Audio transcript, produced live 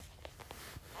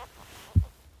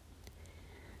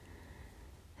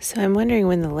So I'm wondering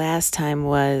when the last time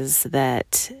was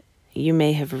that you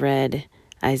may have read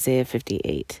Isaiah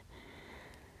 58.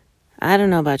 I don't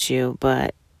know about you,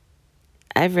 but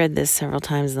I've read this several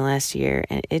times in the last year,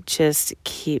 and it just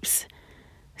keeps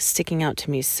sticking out to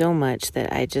me so much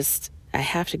that I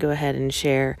have to go ahead and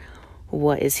share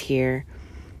what is here,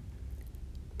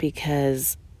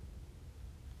 because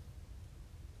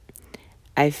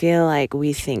I feel like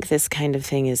we think this kind of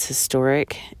thing is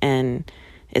historic, and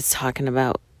it's talking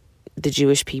about the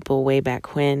Jewish people way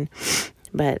back when,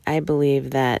 but I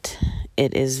believe that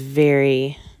it is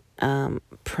very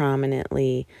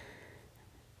prominently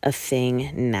a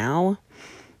thing now.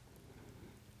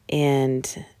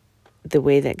 And the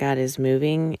way that God is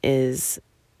moving is,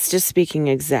 it's just speaking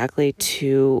exactly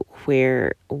to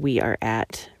where we are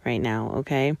at right now,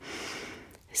 okay?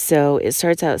 So it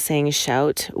starts out saying,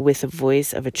 shout with the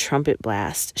voice of a trumpet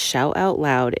blast. Shout out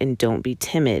loud and don't be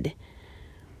timid.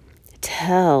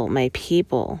 Tell my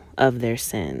people of their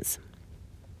sins.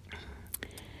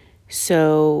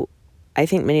 So I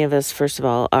think many of us, first of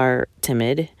all, are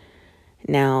timid.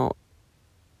 Now,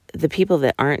 the people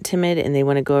that aren't timid and they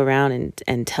want to go around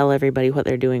and tell everybody what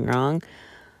they're doing wrong,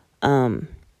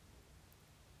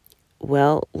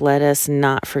 well, let us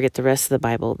not forget the rest of the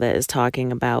Bible that is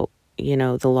talking about,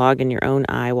 the log in your own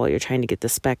eye while you're trying to get the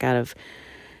speck out of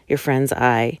your friend's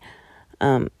eye.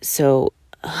 So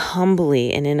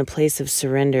humbly and in a place of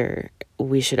surrender,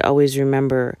 we should always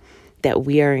remember that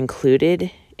we are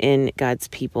included in God's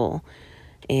people,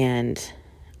 and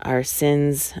our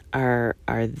sins are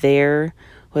there,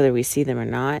 whether we see them or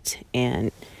not,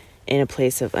 and in a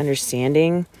place of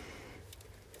understanding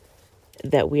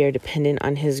that we are dependent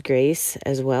on His grace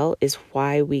as well is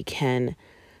why we can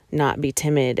not be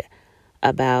timid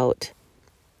about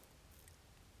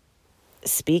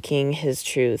speaking His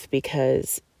truth,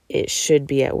 because it should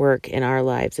be at work in our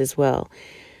lives as well.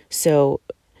 So,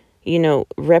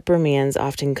 reprimands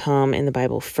often come in the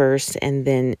Bible first, and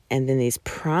then these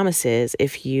promises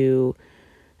if you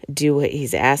do what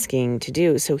He's asking to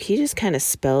do. So He just kind of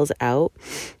spells out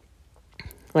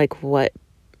like what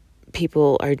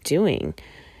people are doing.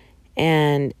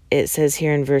 And it says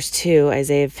here in verse 2,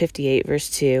 Isaiah 58 verse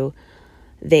 2,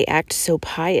 they act so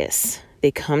pious.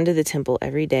 They come to the temple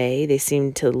every day. They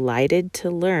seem delighted to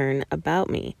learn about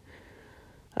me.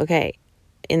 Okay,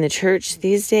 in the church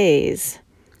these days,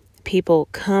 people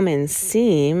come and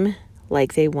seem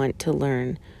like they want to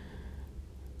learn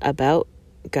about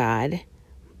God,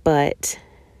 but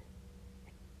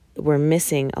we're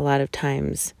missing a lot of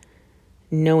times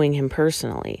knowing Him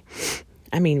personally.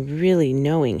 I mean, really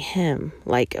knowing Him,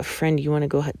 like a friend you want to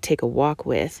go take a walk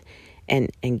with and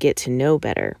get to know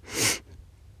better.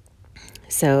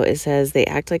 So it says they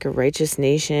act like a righteous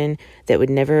nation that would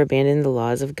never abandon the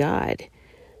laws of God.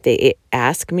 They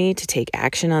ask me to take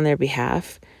action on their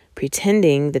behalf,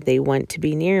 pretending that they want to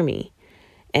be near me.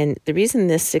 And the reason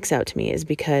this sticks out to me is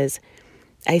because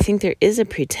I think there is a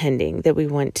pretending that we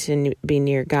want to be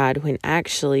near God, when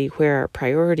actually where our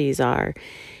priorities are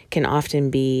can often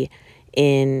be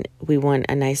we want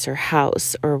a nicer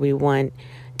house, or we want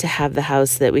to have the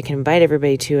house that we can invite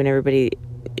everybody to and everybody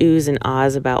oohs and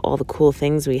ahs about all the cool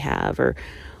things we have, or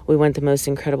we want the most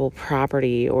incredible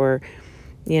property, or,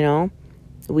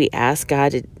 we ask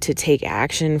God to take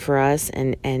action for us,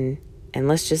 and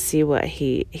let's just see what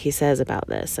he says about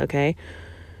this, okay?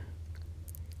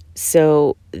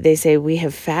 So they say, we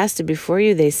have fasted before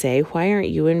you, they say. Why aren't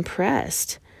you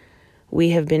impressed?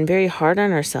 We have been very hard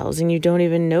on ourselves and you don't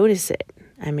even notice it.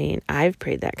 I mean, I've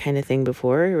prayed that kind of thing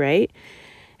before, right?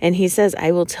 And He says,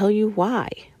 I will tell you why.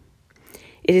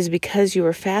 It is because you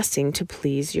are fasting to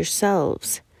please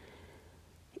yourselves.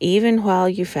 Even while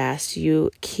you fast, you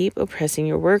keep oppressing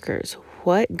your workers.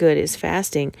 What good is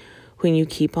fasting when you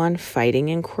keep on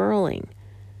fighting and quarreling?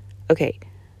 Okay,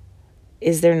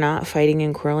 is there not fighting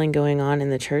and quarreling going on in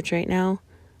the church right now?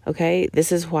 Okay,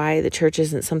 this is why the church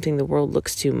isn't something the world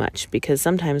looks to much, because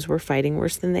sometimes we're fighting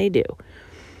worse than they do.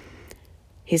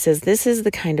 He says, this is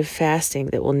the kind of fasting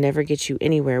that will never get you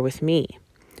anywhere with me.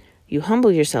 You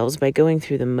humble yourselves by going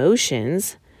through the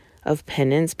motions of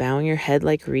penance, bowing your head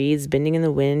like reeds, bending in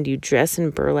the wind. You dress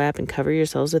in burlap and cover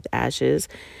yourselves with ashes.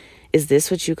 Is this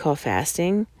what you call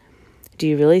fasting? Do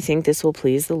you really think this will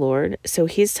please the Lord? So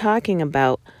He's talking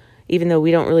about, even though we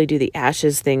don't really do the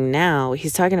ashes thing now,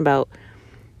 He's talking about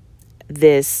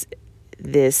this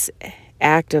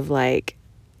act of like,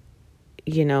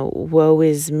 woe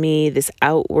is me, this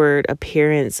outward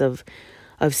appearance of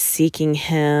seeking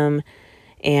Him,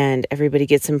 and everybody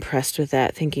gets impressed with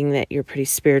that, thinking that you're pretty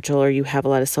spiritual, or you have a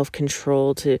lot of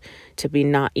self-control to be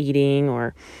not eating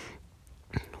or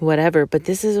whatever. But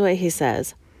this is what He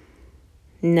says.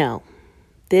 No,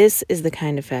 this is the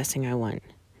kind of fasting I want.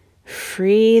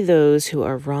 Free those who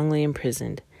are wrongly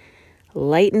imprisoned.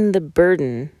 Lighten the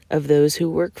burden of those who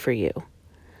work for you.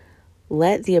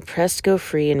 Let the oppressed go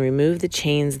free and remove the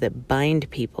chains that bind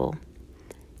people.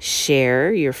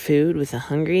 Share your food with the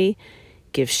hungry.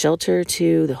 Give shelter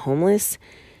to the homeless.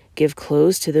 Give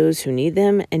clothes to those who need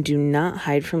them, and do not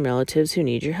hide from relatives who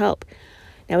need your help.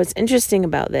 Now, what's interesting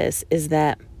about this is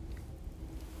that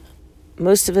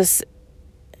most of us,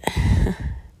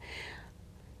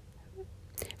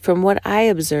 from what I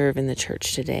observe in the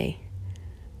church today,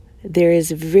 there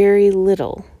is very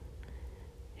little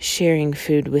sharing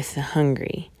food with the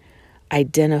hungry,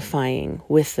 identifying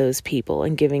with those people,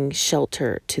 and giving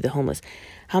shelter to the homeless.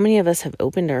 How many of us have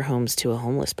opened our homes to a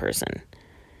homeless person?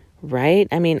 Right?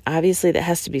 I mean, obviously that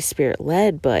has to be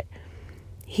spirit-led, but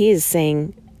he is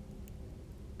saying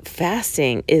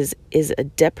fasting is a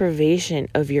deprivation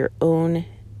of your own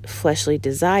fleshly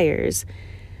desires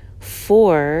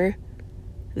for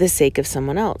the sake of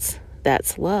someone else.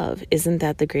 That's love. Isn't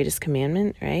that the greatest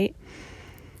commandment, right?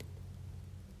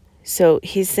 So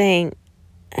he's saying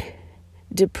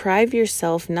deprive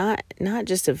yourself not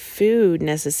just of food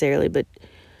necessarily, but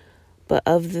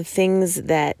of the things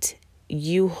that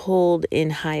you hold in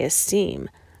high esteem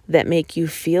that make you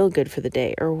feel good for the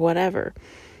day or whatever.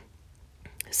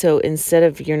 So instead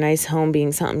of your nice home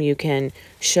being something you can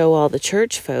show all the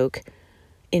church folk,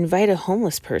 invite a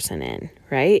homeless person in,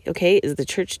 right? Okay, is the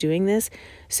church doing this?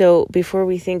 So before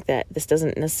we think that this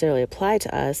doesn't necessarily apply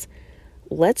to us,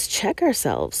 let's check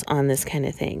ourselves on this kind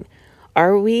of thing.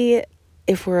 Are we,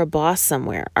 if we're a boss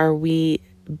somewhere, are we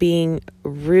being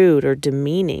rude or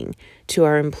demeaning to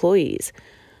our employees?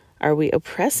 Are we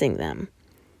oppressing them?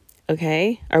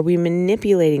 Okay? Are we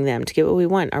manipulating them to get what we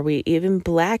want? Are we even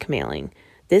blackmailing?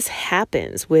 This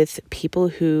happens with people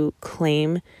who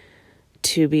claim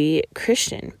to be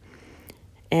Christian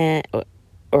and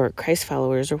or Christ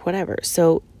followers or whatever.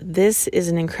 So this is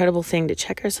an incredible thing to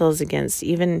check ourselves against,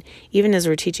 even as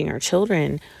we're teaching our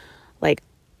children. Like,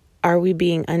 are we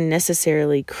being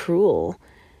unnecessarily cruel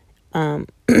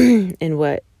in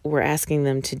what we're asking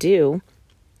them to do?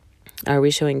 Are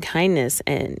we showing kindness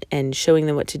and showing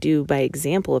them what to do by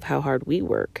example of how hard we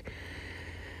work?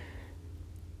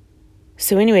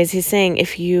 So anyways, he's saying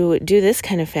if you do this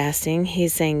kind of fasting,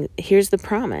 he's saying, here's the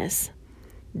promise.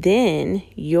 Then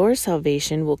your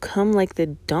salvation will come like the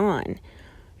dawn.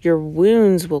 Your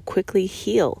wounds will quickly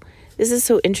heal. This is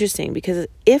so interesting because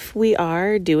if we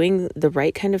are doing the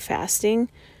right kind of fasting,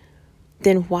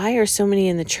 then why are so many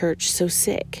in the church so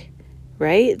sick,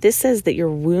 right? This says that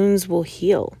your wounds will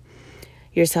heal.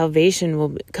 Your salvation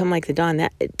will come like the dawn.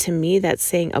 That, to me, that's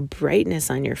saying a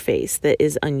brightness on your face that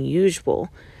is unusual,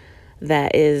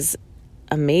 that is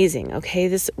amazing.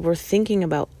 Okay, we're thinking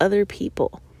about other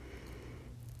people.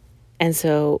 And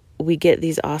so we get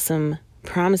these awesome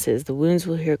promises. The wounds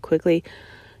will heal quickly.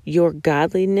 Your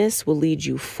godliness will lead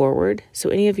you forward. So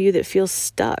any of you that feel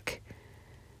stuck,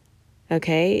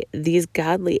 okay, these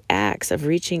godly acts of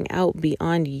reaching out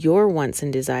beyond your wants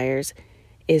and desires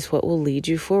is what will lead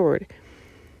you forward.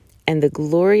 And the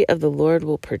glory of the Lord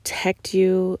will protect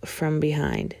you from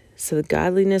behind. So the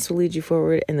godliness will lead you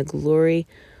forward and the glory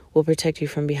will protect you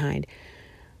from behind.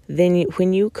 Then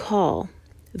when you call,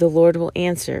 the Lord will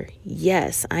answer,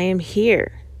 yes, I am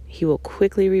here. He will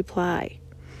quickly reply.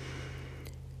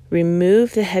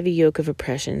 Remove the heavy yoke of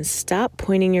oppression. Stop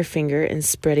pointing your finger and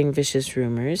spreading vicious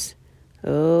rumors.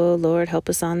 Oh, Lord, help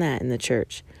us on that in the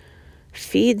church.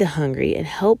 Feed the hungry and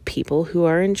help people who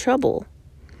are in trouble.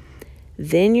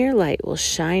 Then your light will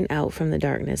shine out from the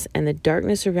darkness, and the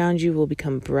darkness around you will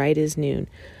become bright as noon.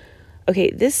 Okay,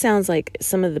 this sounds like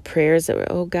some of the prayers that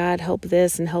were, oh God, help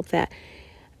this and help that.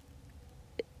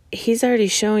 He's already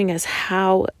showing us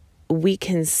how we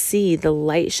can see the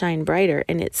light shine brighter,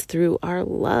 and it's through our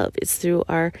love. It's through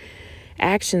our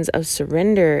actions of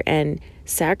surrender and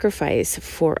sacrifice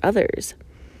for others.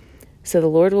 So the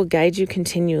Lord will guide you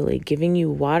continually, giving you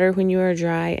water when you are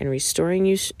dry and restoring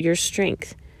your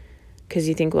strength. Because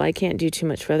you think, well, I can't do too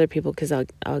much for other people because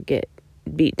I'll get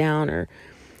beat down or,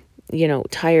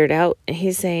 tired out. And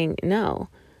he's saying, no,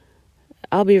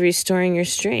 I'll be restoring your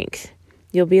strength.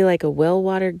 You'll be like a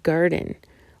well-watered garden,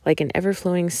 like an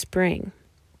ever-flowing spring.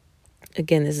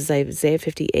 Again, this is Isaiah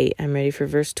 58. I'm ready for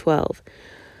verse 12.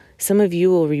 Some of you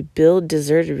will rebuild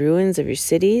deserted ruins of your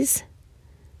cities.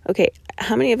 Okay,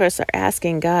 how many of us are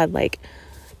asking God, like,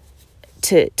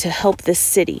 to help this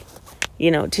city,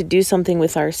 to do something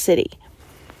with our city?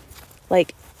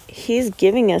 Like, he's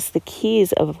giving us the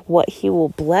keys of what he will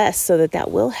bless so that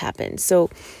will happen. So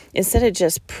instead of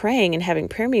just praying and having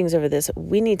prayer meetings over this,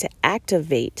 we need to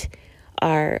activate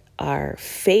our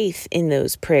faith in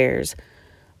those prayers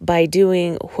by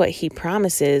doing what he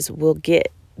promises, we'll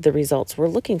get the results we're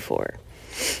looking for.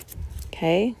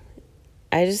 Okay?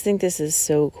 I just think this is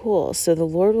so cool. So the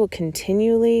Lord will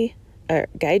continually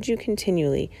guide you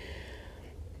continually,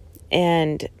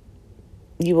 and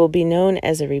you will be known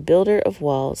as a rebuilder of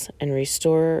walls and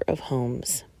restorer of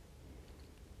homes.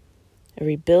 A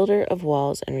rebuilder of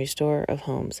walls and restorer of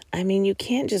homes. I mean, you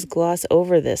can't just gloss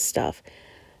over this stuff.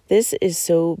 This is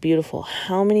so beautiful.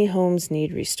 How many homes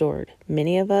need restored?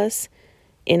 Many of us,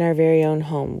 in our very own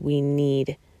home, we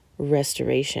need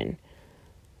restoration.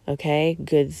 Okay?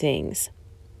 Good things.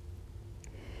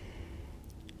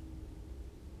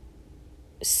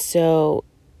 So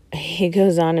he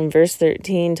goes on in verse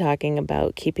 13 talking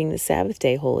about keeping the Sabbath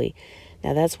day holy.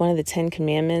 Now that's one of the 10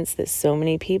 commandments that so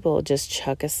many people just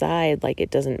chuck aside like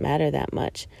it doesn't matter that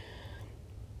much.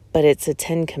 But it's a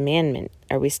 10 commandment.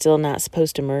 Are we still not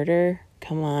supposed to murder?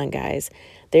 Come on, guys.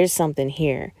 There's something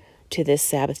here to this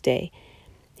Sabbath day.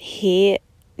 He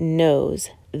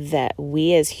knows that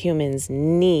we as humans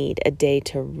need a day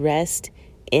to rest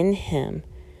in him,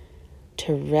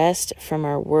 to rest from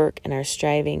our work and our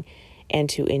striving, and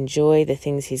to enjoy the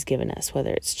things he's given us,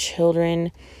 whether it's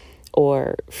children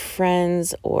or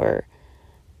friends or,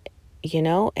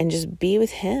 and just be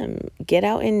with him. Get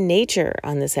out in nature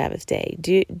on the Sabbath day.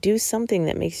 Do something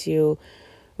that makes you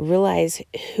realize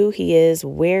who he is,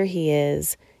 where he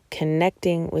is,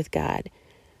 connecting with God.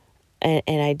 And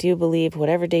I do believe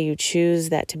whatever day you choose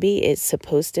that to be, it's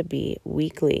supposed to be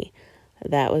weekly.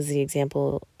 That was the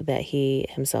example that he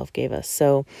himself gave us.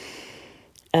 So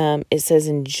it says,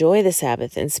 enjoy the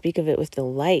Sabbath and speak of it with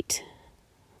delight.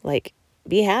 Like,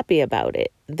 be happy about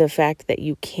it. The fact that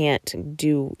you can't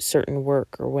do certain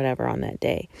work or whatever on that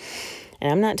day.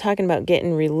 And I'm not talking about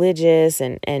getting religious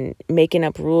and making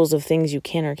up rules of things you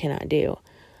can or cannot do.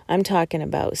 I'm talking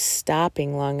about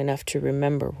stopping long enough to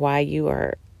remember why you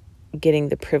are getting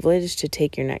the privilege to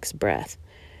take your next breath.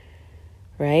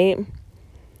 Right?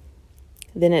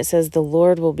 Then it says, the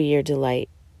Lord will be your delight,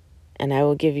 and I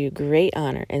will give you great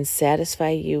honor and satisfy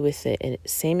you with the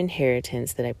same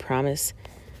inheritance that I promised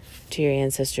to your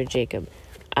ancestor Jacob.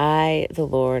 I, the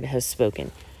Lord, have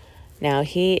spoken. Now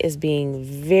he is being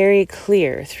very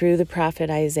clear through the prophet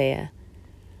Isaiah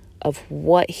of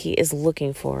what he is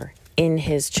looking for in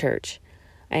his church.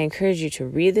 I encourage you to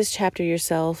read this chapter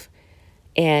yourself,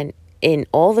 and in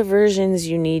all the versions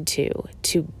you need to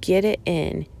get it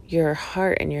in your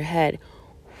heart and your head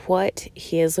what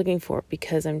he is looking for,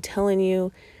 because I'm telling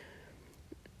you,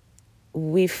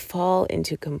 we fall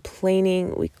into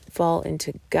complaining, we fall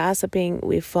into gossiping,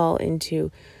 we fall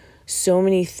into so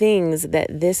many things that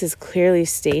this is clearly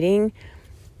stating.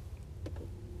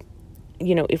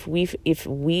 If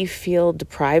we feel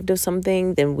deprived of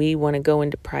something, then we want to go and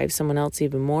deprive someone else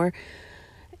even more,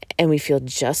 and we feel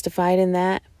justified in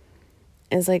that.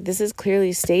 And it's like, this is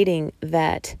clearly stating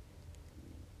that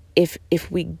if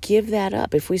we give that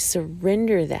up, if we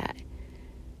surrender that.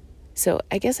 So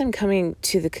I guess I'm coming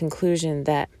to the conclusion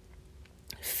that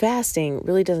fasting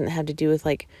really doesn't have to do with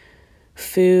like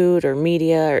food or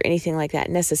media or anything like that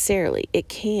necessarily. It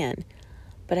can,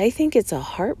 but I think it's a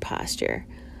heart posture.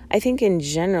 I think in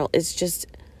general, it's just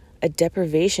a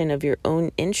deprivation of your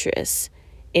own interests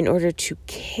in order to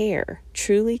care,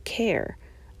 truly care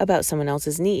about someone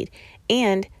else's need.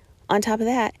 And on top of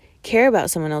that, care about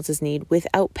someone else's need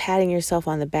without patting yourself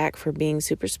on the back for being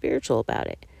super spiritual about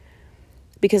it.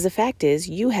 Because the fact is,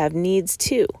 you have needs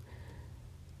too.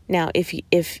 Now,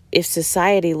 if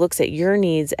society looks at your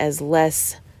needs as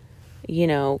less,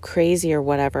 crazy or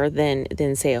whatever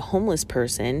than say a homeless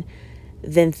person,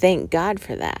 then thank God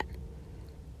for that.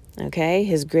 Okay?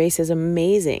 His grace is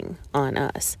amazing on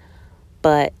us.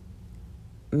 But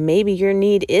maybe your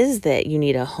need is that you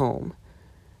need a home.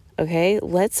 Okay?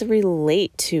 Let's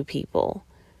relate to people.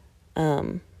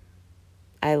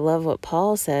 I love what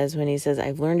Paul says when he says,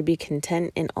 I've learned to be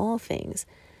content in all things.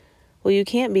 Well, you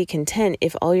can't be content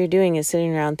if all you're doing is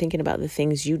sitting around thinking about the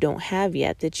things you don't have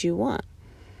yet that you want.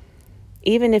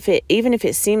 Even if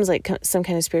it seems like some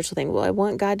kind of spiritual thing. Well, I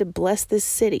want God to bless this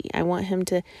city. I want him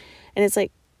to, and it's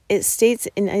like, it states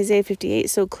in Isaiah 58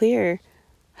 so clear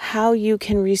how you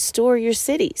can restore your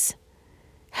cities,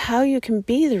 how you can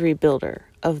be the rebuilder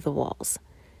of the walls.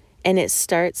 And it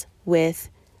starts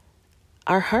with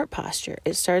our heart posture.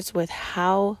 It starts with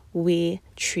how we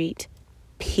treat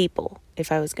people,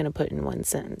 if I was going to put in one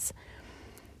sentence.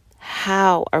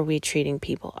 How are we treating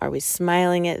people? Are we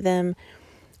smiling at them?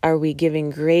 Are we giving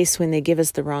grace when they give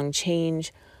us the wrong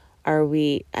change?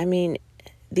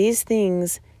 These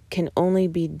things can only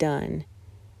be done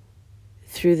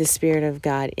through the Spirit of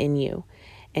God in you.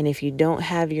 And if you don't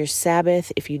have your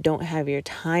Sabbath, if you don't have your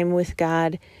time with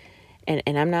God, and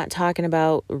I'm not talking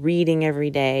about reading every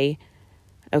day,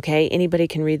 okay? Anybody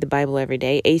can read the Bible every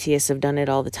day. Atheists have done it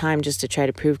all the time just to try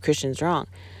to prove Christians wrong.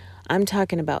 I'm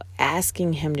talking about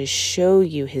asking him to show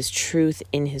you his truth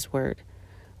in his word,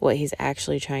 what he's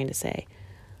actually trying to say.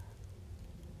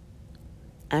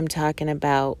 I'm talking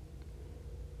about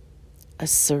a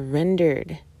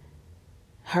surrendered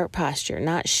heart posture,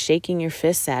 not shaking your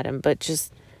fists at him, but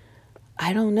just,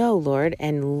 I don't know, Lord,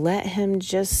 and let him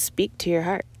just speak to your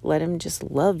heart. Let him just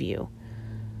love you.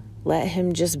 Let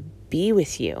him just be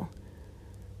with you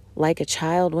like a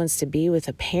child wants to be with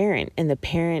a parent, and the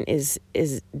parent is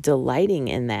delighting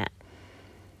in that.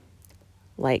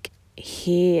 Like,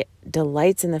 he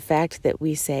delights in the fact that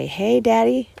we say, hey,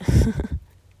 Daddy,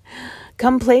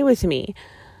 come play with me.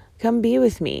 Come be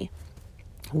with me.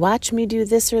 Watch me do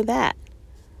this or that.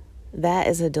 That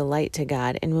is a delight to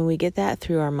God. And when we get that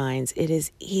through our minds, it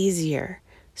is easier,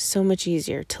 so much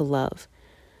easier to love,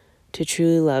 to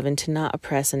truly love, and to not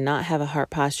oppress and not have a heart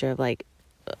posture of like,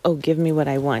 oh, give me what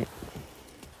I want.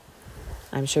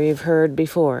 I'm sure you've heard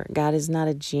before, God is not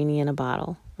a genie in a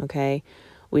bottle, okay?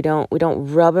 We don't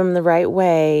rub him the right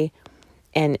way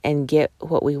and get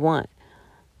what we want.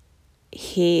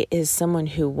 He is someone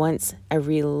who wants a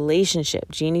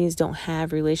relationship. Genies don't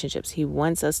have relationships. He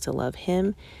wants us to love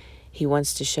him. He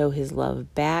wants to show his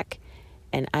love back.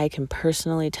 And I can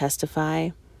personally testify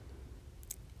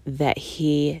that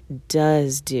he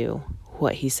does do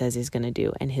what he says he's going to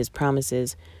do. And his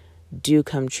promises do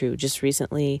come true. Just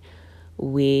recently,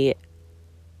 we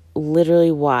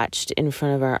literally watched in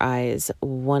front of our eyes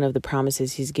one of the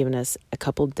promises he's given us a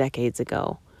couple decades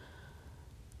ago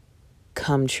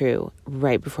come true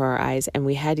right before our eyes. And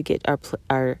we had to get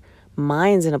our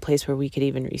minds in a place where we could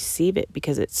even receive it,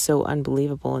 because it's so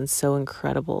unbelievable and so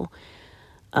incredible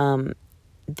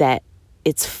that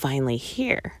it's finally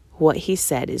here. What he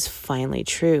said is finally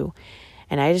true.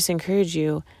 And I just encourage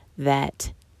you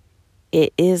that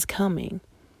it is coming.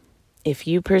 If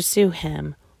you pursue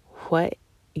him, what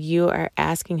you are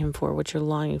asking him for, what you're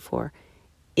longing for,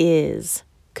 is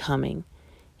coming.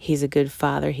 He's a good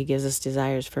father. He gives us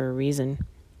desires for a reason.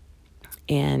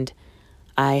 And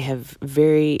I have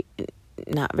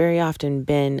not very often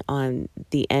been on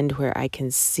the end where I can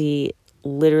see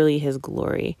literally his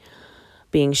glory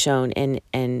being shown and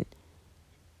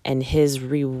his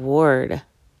reward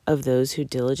of those who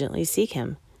diligently seek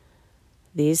him.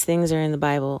 These things are in the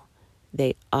Bible.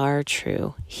 They are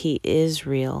true. He is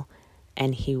real,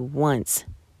 and he wants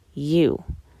you.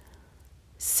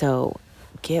 So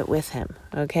get with him,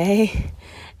 okay?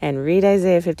 And read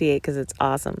Isaiah 58 because it's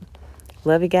awesome.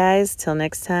 Love you guys. Till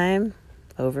next time,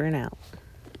 over and out.